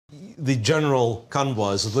the general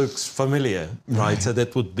canvas looks familiar, right? So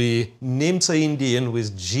that would be Nimzo-Indian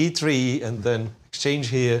with G3 and then exchange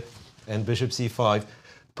here and bishop C5.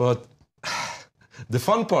 But the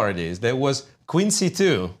fun part is there was Queen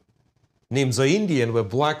C2, Nimzo-Indian, where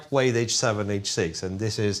black played H7, H6, and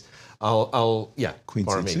this is Queen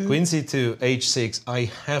C2. Queen C2, H6. I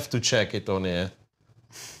have to check it on air.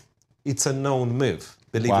 It's a known move,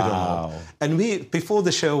 believe it or not. And before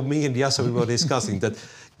the show, me and Yasser, we were discussing that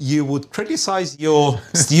you would criticize your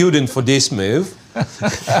student for this move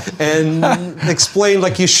and explain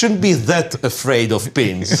like you shouldn't be that afraid of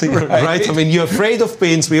pins, right? I mean, you're afraid of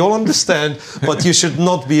pins, we all understand, but you should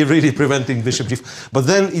not be really preventing bishop g4. But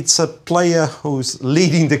then it's a player who's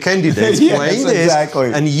leading the candidates playing this,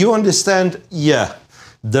 and you understand, yeah,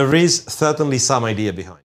 there is certainly some idea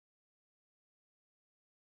behind.